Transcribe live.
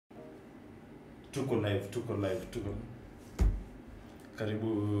Tuko live. Karibu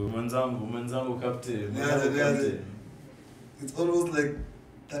mwenzangu captain. Yeah. It's almost like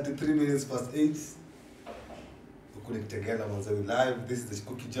 33 minutes past 8. We're connected together live. This is the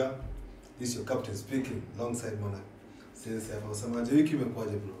ChaCookyJar. This is your captain speaking alongside Mona. Sasa unasemaje wiki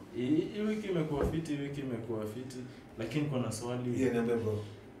imekuaje bro? Hii wiki imekuwa fiti. Lakini kuna swali. Yeah, niambie bro.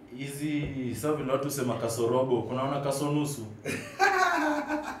 Hizi sasa vile watu sema kasorobo, kunaona kasonusu.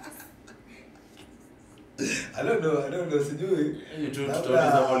 I don't know, sijui.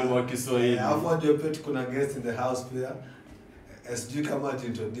 Tutauliza mwalimu wa Kiswahili. Hapo ndio pia kuna guest in the house pia. Sijui kama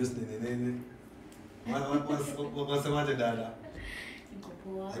introduce nini. Unasemaje dada? Niko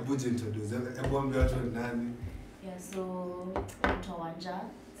poa. Hebu introduce. Hebu ambie watu nani. Yeah, so Wanja.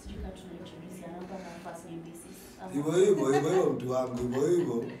 Sijui kama tunaintroduce hapa na first name basis. Hivyo mtu wangu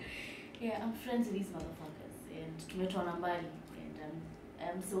hivyo. Yeah, I'm friends with these motherfuckers and tumetoana mbali and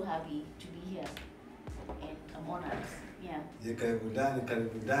I'm so happy to be here. And I'm honored. Yeah. Karibu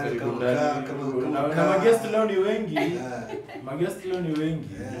ndani kama magest leo ni wengi. Magest leo ni wengi.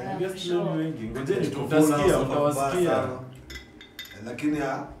 Ngojeni tutawasikia. Lakini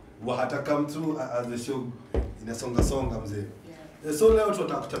hata come through as the show inasonga mzee. Yeah. So leo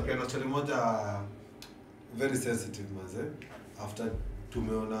tutakutapia na swali moja very sensitive mzee. After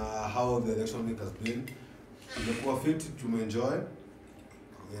tumeona how the election week has been. Tumekuwa fit, tumeenjoy.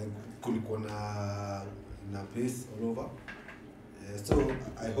 Kulikuwa na peace all over. So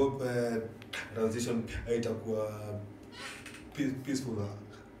I hope transition itakuwa peaceful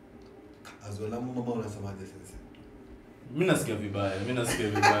as well. Mama unasemaje sasa? Mimi nasikia vibaya.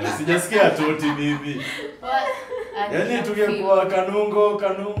 Sijasikia toti bibi. Yaani tungekuwa kanungo.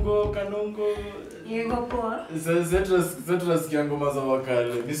 Yego poa. Sasa tunasikia ngoma za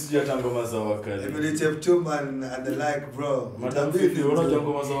wakale. Mimi sijui hata ngoma za wakale. Emily Chepchumba and the like bro. Mtabidi unajua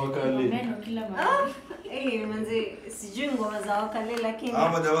ngoma za wakale. Meno kila mahali. Manze sijui ngoma za wakale lakini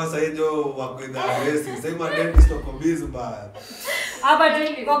ama jamaa sasa hiyo wako in the race. Sema dentist wako busy bad. Hapa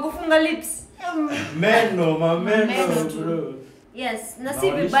tu kwa kufunga lips. Meno bro. Yes, na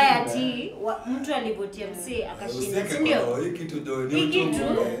si vibaya ati mtu alivotia msee akashinda, si ndio? Hiki tu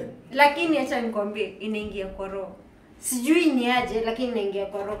lakini acha nikwambie inaingia kwa roho. Sijui ni aje lakini inaingia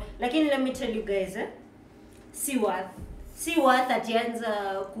kwa roho. Lakini let me tell you guys, si worth atianza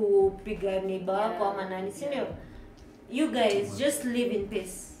kupiga neighbor wako ama nani, si ndio? You guys just live in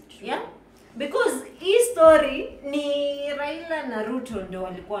peace. Yeah? Because hii story ni Raila na Ruto ndio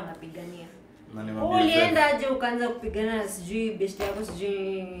walikuwa wanapigania. Ulienda aje ukaanza kupigana na sijui best yako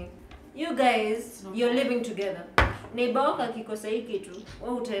sijui. You guys you're living together. Neighbor wako akikosa hiki kitu,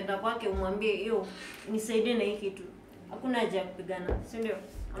 wewe utaenda kwake umwambie yo nisaidie na hiki kitu. Hakuna haja ya kupigana, si ndio?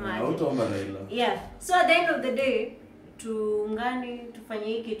 Ama utaomba Raila. Yeah. So at the end of the day tuungane tufanye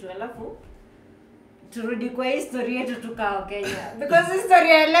hiki kitu alafu turudi kwa history yetu tukao Kenya. Because history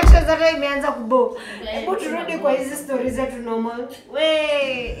ya elections hata imeanza kubo. Hebu turudi kwa hizi stories zetu normal.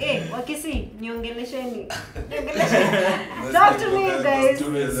 Wakisi niongelesheni. Talk to me guys.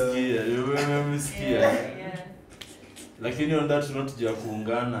 Tumesikia. Lakini on that note ya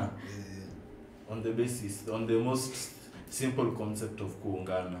kuungana on the basis, on the most simple concept of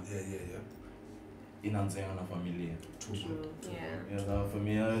kuungana. Yeah. Inaanza na familia. Yeah.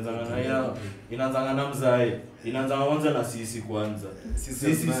 Familia inaanza na mzae. Inaanza kwanza na sisi kwanza.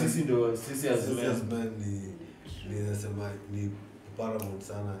 Sisi ndio sisi as men ni nasema ni paramount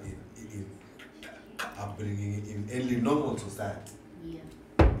sana in upbringing in any normal society. Yeah.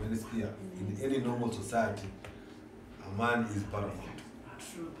 In any normal society a man is paramount.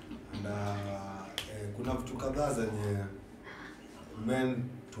 True. And kuna vitu kadhaa zenye men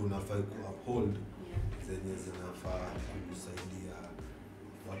tunafaa ku-uphold zenye zinafaa kusaidia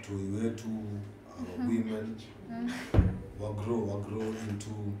watu wetu women wa grow into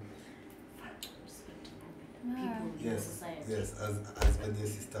people in society. Yes, as my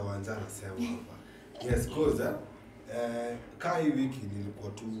sister Wanja anasema hapa. Yes, cause kai wiki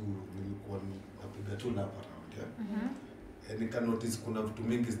nilikuwa napiga tu lap around, yeah. Nika notice kuna vitu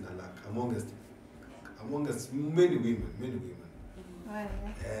mingi zinalaka amongst many women.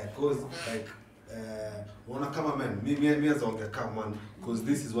 Cause like wana kama men mimi as onge kama man, cause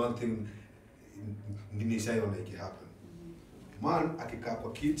this is one thing nishaiona iki happen. Man akikaa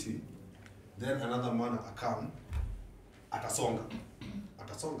kwa kiti then another man atasonga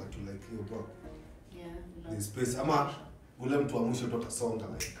to like you bro. Yeah. This space ama ule mtu wa mwisho tu atasonga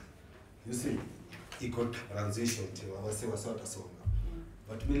like you see iko transition to wase watasonga.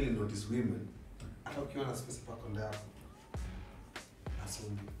 But really notice women hata ukiona space pako ndani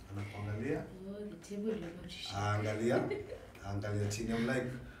asongi anakuangalia The table angalia chini. I'm like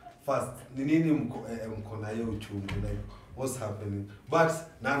first ni nini mko na hiyo uchungu, like what's happening, but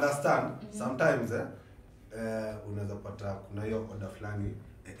na understand sometimes unaweza pata kuna hiyo order fulani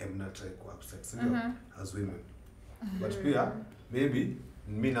mna try ku upset sio as women, but pia maybe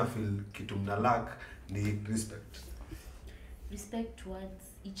mimi na feel kitu mna lack ni respect towards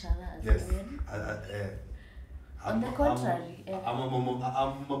each other as yes. women. On the contrary,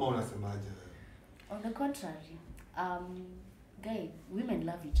 mama unasemaje? On the contrary, guy, women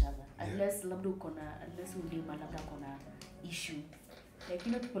love each other unless labda unless udema labda kuna issue, like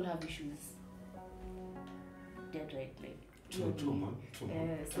people have issues, dead right, like true man.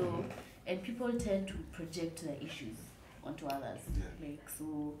 So and people tend to project their issues onto others, like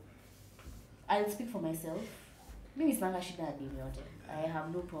so I'll speak for myself. Mimi sina shida na dini yote. I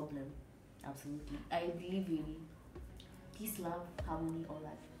have no problem, absolutely. I believe in peace, love, harmony, all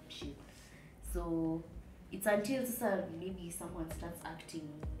that shit. So it's until maybe someone starts acting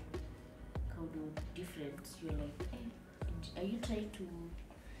kind of different, you're like, hey, are you trying to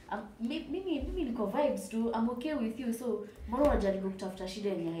maybe niko vibes too, I'm okay with you, so mbona unajaribu kutafuta shida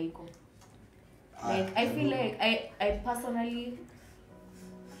yenye haiko? Like I feel like I personally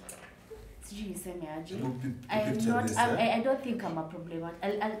I don't think I'm a problematic.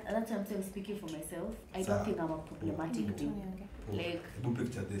 That's what I'm speaking for myself. I don't think I'm a problematic dude. Like,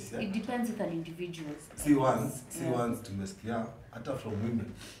 picture this, it depends with an individual. See once tumesikia hata from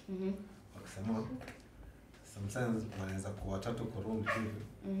women. Wakisema sometimes wanaweza kuwa watatu kwa room hivi.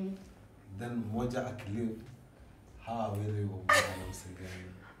 Then mmoja akilive hawawezi kumsaidia.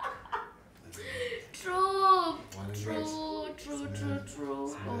 True. Oh my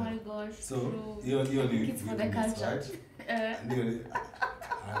gosh. So, true. It's for the culture. Right? I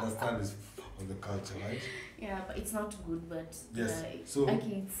understand it's for the culture, right? Yeah, but it's not good, but yes. So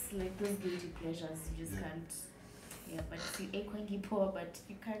it's like those guilty pleasures you just can't. Yeah, but you ain't poor, but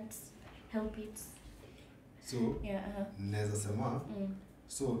you can't help it. So naweza sema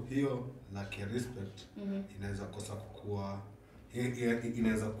so hiyo lack ya respect inaweza kosa kukua,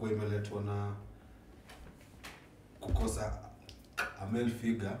 inaweza kuwa imeletwa na kukosa a male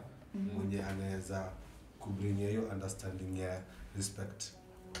figure mwenye anaweza kubring hiyo understanding ya respect.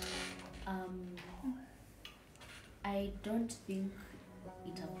 I don't think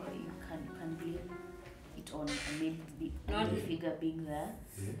you can blame it on a male figure being there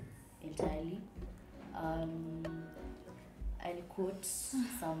entirely. I'll quote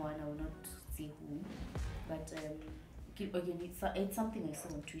someone, I will not say who, but again, it's something I saw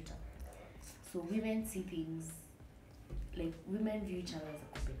on Twitter. So women see things, like women view each other as a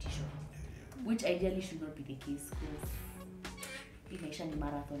competition, which ideally should not be the case, because maisha ni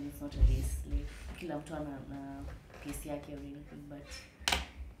marathon, it's not a race. Like kila mtu ana pace yake or anything, but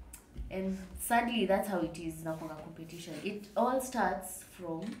and sadly that's how it is na kuna competition. It all starts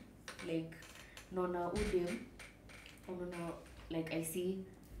from like Nona Udem, like I see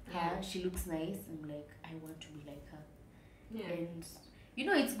her, she looks nice, I'm like I want to be like her. And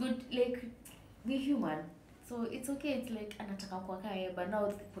it's good, like we're human, so it's okay. It's like anataka kwa kaya, but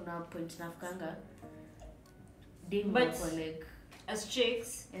now kuna point nafikanga but like as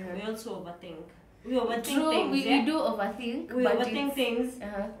chicks we also overthink. We overthink things. We do overthink. We overthink things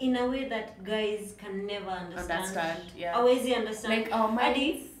in a way that guys can never understand. Always understand. Like our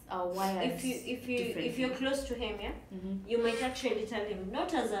minds are wired. If you're close to him, you might actually tell him,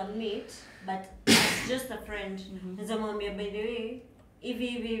 not as a mate, but as just a friend. As a mom, by the way,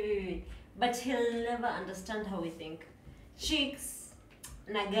 ivi. But he'll never understand how we think. Chicks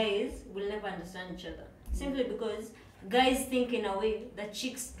na guys will never understand each other. Simply because guys think in a way that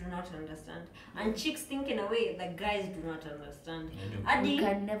chicks do not understand, and chicks think in a way that guys do not understand. We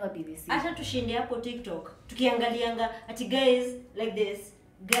can never be the same. Hata tushinde hapo TikTok tukiangalianga ati guys like this,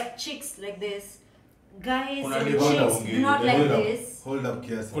 chicks like this, guys and chicks do not like this. Hold up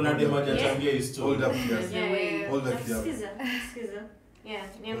kiasi. Kuna demo jatambia history. Hold up kiasi. Hold up kiasi. Skiza. Yeah,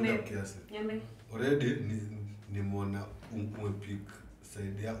 niambe. Already nimeona umepick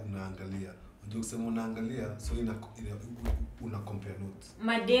side ya unaangalia. Unajua kusema unaangalia, so una compare notes.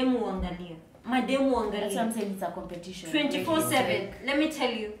 Mademu angalia. That's what I'm saying, it's a competition. 24/7. Let me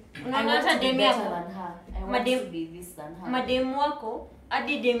tell you. Unaona demu yako. I want to be this than her. Mademu wako,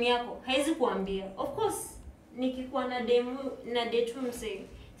 hadi demu yako haizi kuambia. Of course, nikikuwa na demu na date mse.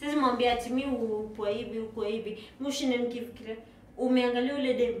 Sisi mwambia ati mimi uko hivi. Mushine nikifikiria umeangalia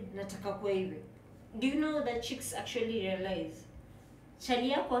ule demu nataka kwa hivi. Do you know that chicks actually realize chali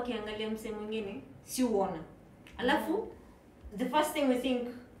yako akiangalia mse mwingine si uona. Alafu the first thing we think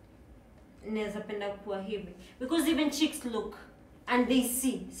naweza penda kuwa hivi, because even chicks look and they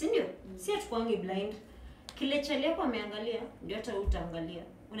see, si ndio? Si atukuangi blind. Kile chali yako ameangalia ndio hata utaangalia.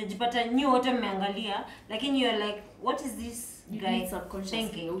 unajipata nyi wote mmeangalia lakini you're like what is this guy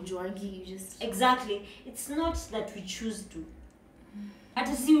thinking? You just exactly. It's not that we choose to.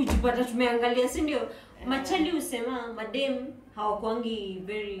 Hata si ujipata tumeangalia, si ndio? Machali usema madem hawakwangi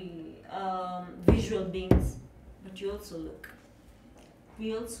very visual beings, but you also look.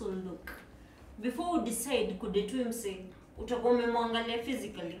 We also look. Before we decide kudetu mse, utakuwa umemwangalia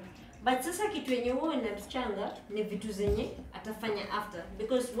physically. But sasa kitu yenye wewe unamchanga ni vitu zenye atafanya after,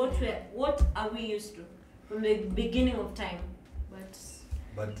 because what are we used to from the beginning of time?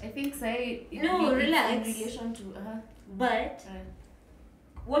 But I think say no, relax. In relation to but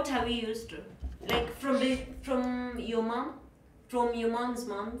what are we used to? Like from your mom, from your mom's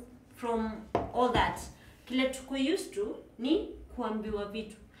mom, from all that. Kile tuko used to ni kuambiwa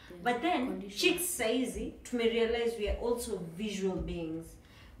vitu. But then chicks saizi tumerealize we are also visual beings.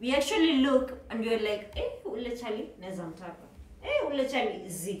 We actually look and we are like, ule chali neza mtaka. Ule chali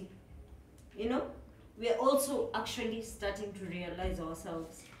zi. You know? We are also actually starting to realize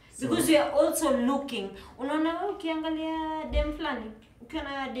ourselves. Because we are also looking. Unaona wewe ukiangalia dem fulani,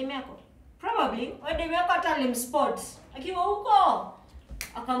 ukiona dem yako, probably wewe dem yako atalim spot. Akiwa huko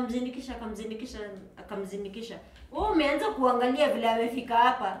akamzindikisha. Wewe umeanza kuangalia vile amefika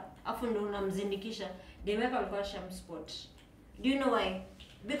hapa, afu ndo unamzindikisha. Dem yako alikuwa sham spot. Do you know why?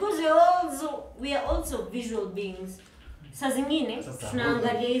 Because we are also visual beings. Saa zingine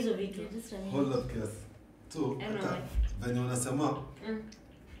tunaangalia hizo vitu. Hold up class. So venye unasema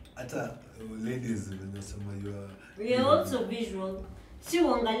hata ladies venye unasema we are also visual. Si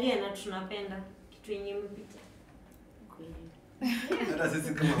uangalia na tunapenda kitu yenye mpita. hata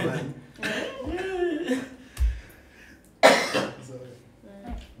sisi kama bani.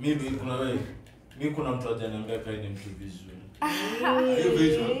 Mimi kuna mtu ajaniambia kai ni mtu visual. Are you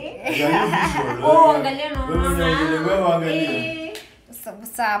visual? Angalia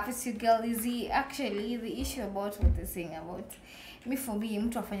What's up, it's your girl Lizzie. Actually, the issue about what they're saying about me, for me,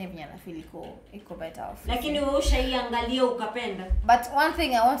 mtu afanye vile anafeel iko better off. Lakini wewe ushaiangalia ukapenda. But one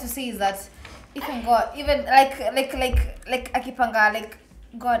thing I want to say is that even God, even like akipanga, like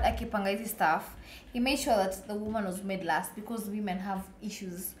God akipanga hizi stuff, he made sure that the woman was made last, because women have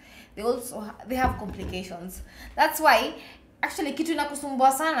issues. They have complications. That's why actually kitu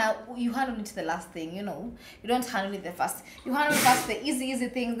inakusumbua sana, you handle it the last thing, you know. You don't handle it the first. You handle first the easy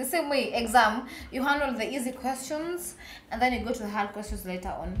thing. The same way exam, you handle the easy questions and then you go to the hard questions later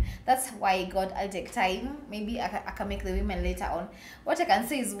on. That's why God, I'll take time. Maybe I can make the women later on. What I can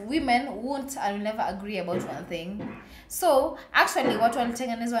say is women won't and will never agree about one thing. So actually what we're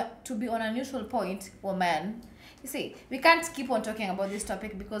taking is to be on a neutral point, woman. You see, we can't keep on talking about this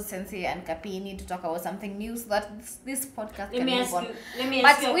topic because Sensei and Kapi need to talk about something new so that this podcast can move on.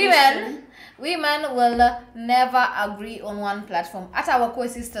 But women will never agree on one platform. At our core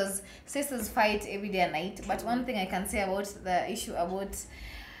sisters fight every day and night. But one thing I can say about the issue about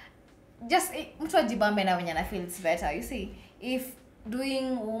just mtu ajibambe na wenye na feel it's better. You see, if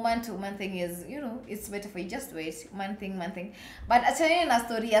doing woman to woman thing is, you know, it's better for you, just wait, man thing. But achana na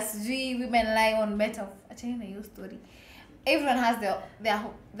story as women lie on better, achana na your story. Everyone has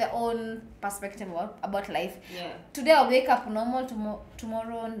their own perspective about life. Yeah. Today I'll wake up normal,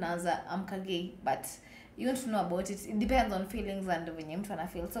 tomorrow naza amka gay, but you don't know about it. It depends on feelings and when you're trying to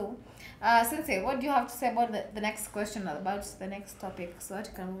feel. So Sensei, what do you have to say about the next question, about the next topic, so that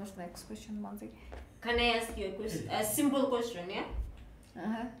you can move to the next question, Manzi? Can I ask you a simple question, yeah?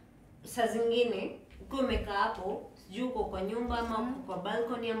 Saa zingine ukiwa umekaa hapo, sijui uko kwa nyumba ama uko kwa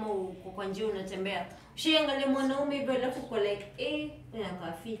balcony ama uko kwa njia unatembea, ushaangalia mwanaume hivyo alafu uko like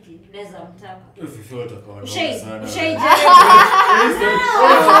inakaa fiti, naweza mtaka. Fifi utakaona sana.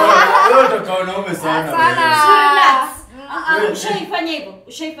 Utakaona sana.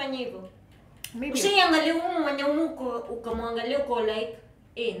 Ushaifanya hivyo. Ushaangalia mwanaume ukamwangalia uko like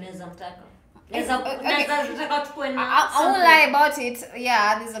naweza mtaka. I won't lie about it.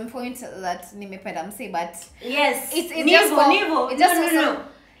 Yeah, there's a point that nimependa msi, but yes, it's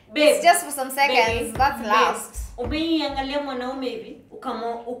just for some seconds. That's last. Umeangalia mwanaume hivi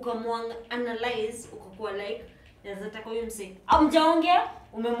analyze ukakuwa like naweza taka huyu msi. Amjaongea,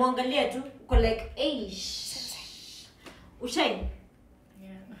 umemwangalia tu uko like ushai.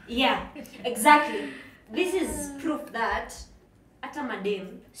 Yeah, exactly. This is proof that hata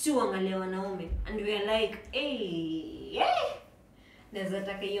madem si uangalia wanaume and we are like naweza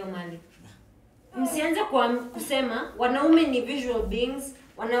taka hiyo mali. Msianze kusema wanaume ni visual beings,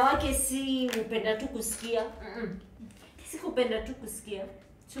 wanawake si upenda tu kusikia. Si kupenda tu kusikia,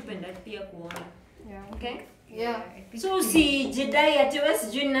 si upenda pia kuona. Yeah. Okay? Yeah. So si jidai ati wewe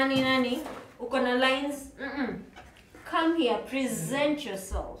sijui nani uko na lines. come here, present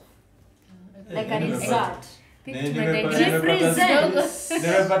yourself like an Nimepata- insert.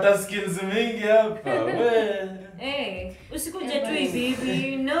 nimepata skills mingi hapa we. Eh, usikuja tu hivi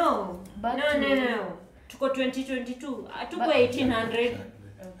hivi. No. But No. Tuko 2022. Tuko 1800.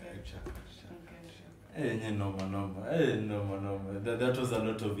 Noma. That was a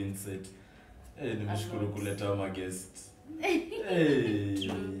lot of insight. Nimeshukuru kuleta ma guest.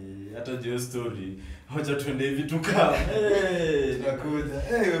 Hata jio story. Wacha tuende hivi tukaa.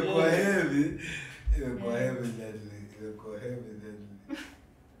 Tunakuja. Imekuwa heavy. Imekuwa heavy then.